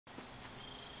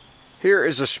Here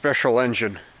is a special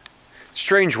engine.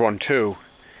 Strange one too.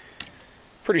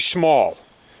 Pretty small.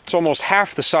 It's almost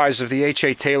half the size of the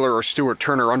H.A. Taylor or Stuart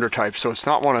Turner Undertype, so it's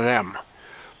not one of them.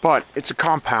 But it's a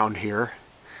compound here.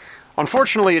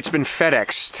 Unfortunately, it's been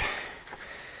Fedexed.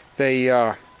 They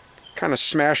kind of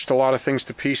smashed a lot of things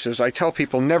to pieces. I tell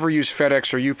people never use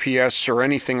FedEx or UPS or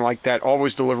anything like that.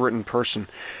 Always deliver it in person.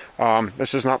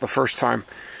 This is not the first time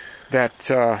that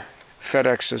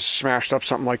FedEx has smashed up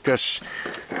something like this.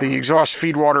 The exhaust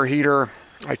feedwater heater,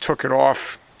 I took it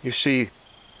off. You see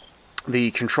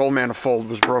the control manifold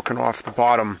was broken off the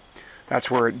bottom.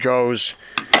 That's where it goes.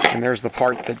 And there's the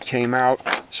part that came out.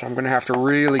 So I'm going to have to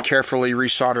really carefully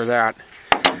resolder that.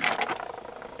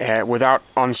 Without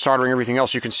unsoldering everything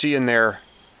else. You can see in there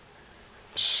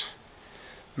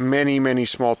many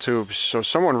small tubes. So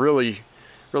someone really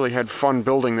had fun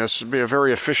building this. It'd be a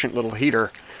very efficient little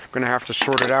heater. I'm going to have to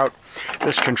sort it out.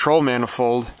 This control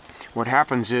manifold, what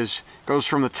happens is, goes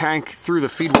from the tank through the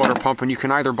feedwater pump, and you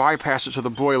can either bypass it to the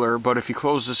boiler, but if you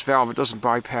close this valve, it doesn't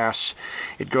bypass.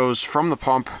 It goes from the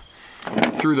pump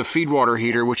through the feedwater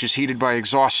heater, which is heated by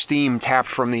exhaust steam tapped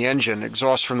from the engine.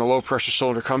 Exhaust from the low pressure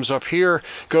cylinder comes up here,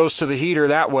 goes to the heater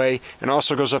that way, and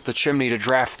also goes up the chimney to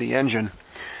draft the engine.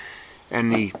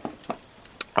 And the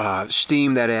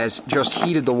steam that has just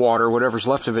heated the water, whatever's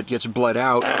left of it, gets bled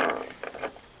out.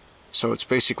 So it's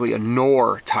basically a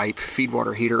NOR type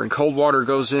feedwater heater, and cold water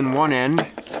goes in one end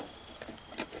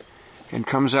and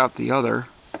comes out the other,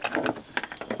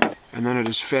 and then it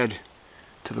is fed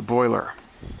to the boiler.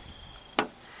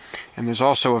 And there's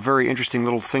also a very interesting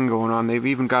little thing going on. They've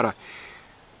even got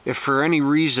if for any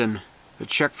reason the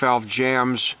check valve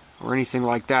jams or anything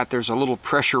like that, there's a little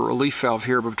pressure relief valve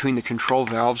here between the control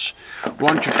valves.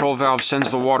 One control valve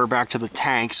sends the water back to the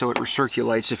tank so it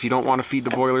recirculates. If you don't want to feed the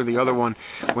boiler, the other one,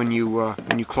 when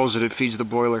you close it, it feeds the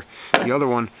boiler. The other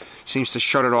one seems to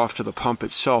shut it off to the pump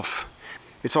itself.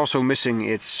 It's also missing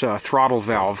its throttle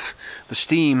valve. The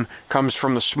steam comes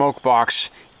from the smoke box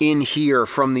in here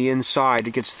from the inside.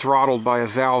 It gets throttled by a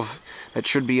valve that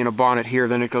should be in a bonnet here,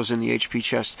 then it goes in the HP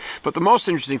chest. But the most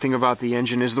interesting thing about the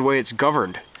engine is the way it's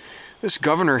governed. This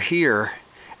governor here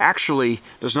actually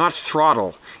does not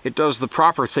throttle. It does the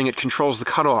proper thing. It controls the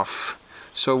cutoff.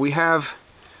 So we have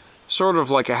sort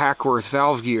of like a Hackworth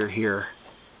valve gear here.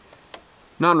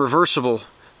 Non-reversible,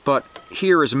 but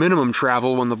here is minimum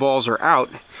travel when the balls are out,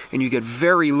 and you get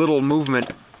very little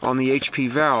movement on the HP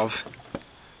valve.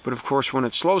 But of course, when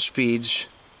it's slow speeds,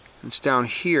 it's down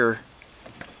here,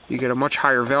 you get a much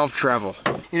higher valve travel.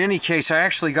 In any case, I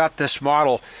actually got this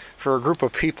model for a group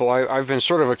of people. I've been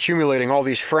sort of accumulating all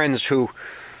these friends who,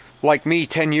 like me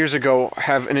 10 years ago,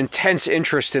 have an intense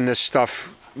interest in this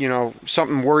stuff. You know,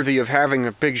 something worthy of having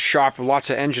a big shop with lots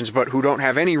of engines, but who don't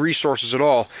have any resources at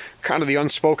all. Kind of the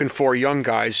unspoken for young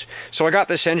guys. So I got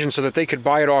this engine so that they could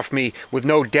buy it off me with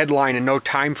no deadline and no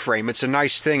time frame. It's a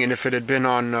nice thing, and if it had been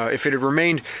on, if it had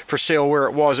remained for sale where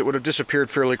it was, it would have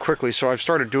disappeared fairly quickly. So I've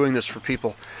started doing this for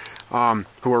people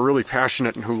who are really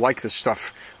passionate and who like this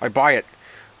stuff. I buy it.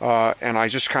 And I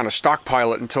just kind of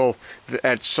stockpile it until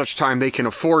at such time they can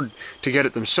afford to get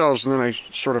it themselves, and then I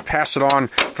sort of pass it on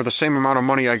for the same amount of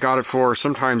money I got it for,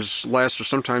 sometimes less or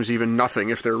sometimes even nothing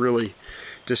if they're really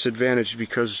disadvantaged,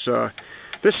 because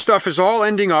this stuff is all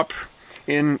ending up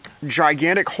in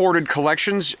gigantic hoarded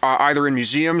collections, either in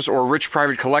museums or rich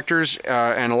private collectors,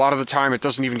 and a lot of the time it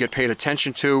doesn't even get paid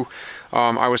attention to.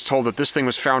 I was told that this thing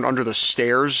was found under the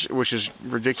stairs, which is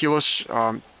ridiculous.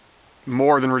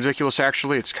 More than ridiculous,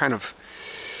 actually. It's kind of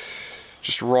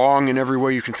just wrong in every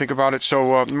way you can think about it.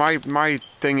 So my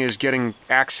thing is giving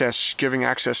access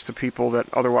to people that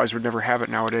otherwise would never have it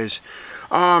nowadays.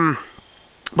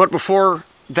 But before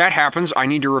that happens, I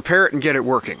need to repair it and get it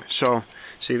working. So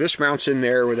see, this mounts in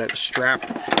there with that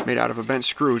strap made out of a bent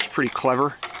screw. It's pretty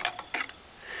clever.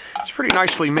 It's pretty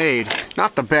nicely made.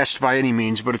 Not the best by any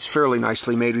means, but it's fairly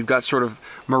nicely made. We've got sort of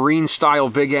marine style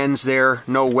big ends there,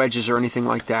 no wedges or anything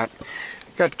like that.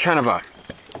 Got kind of a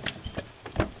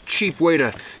cheap way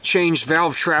to change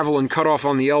valve travel and cutoff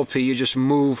on the LP. You just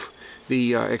move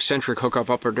the eccentric hookup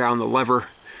up or down the lever.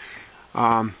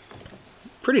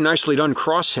 Pretty nicely done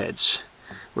crossheads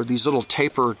with these little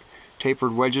tapered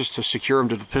wedges to secure them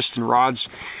to the piston rods.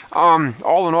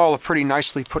 All in all, a pretty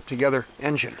nicely put together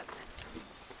engine.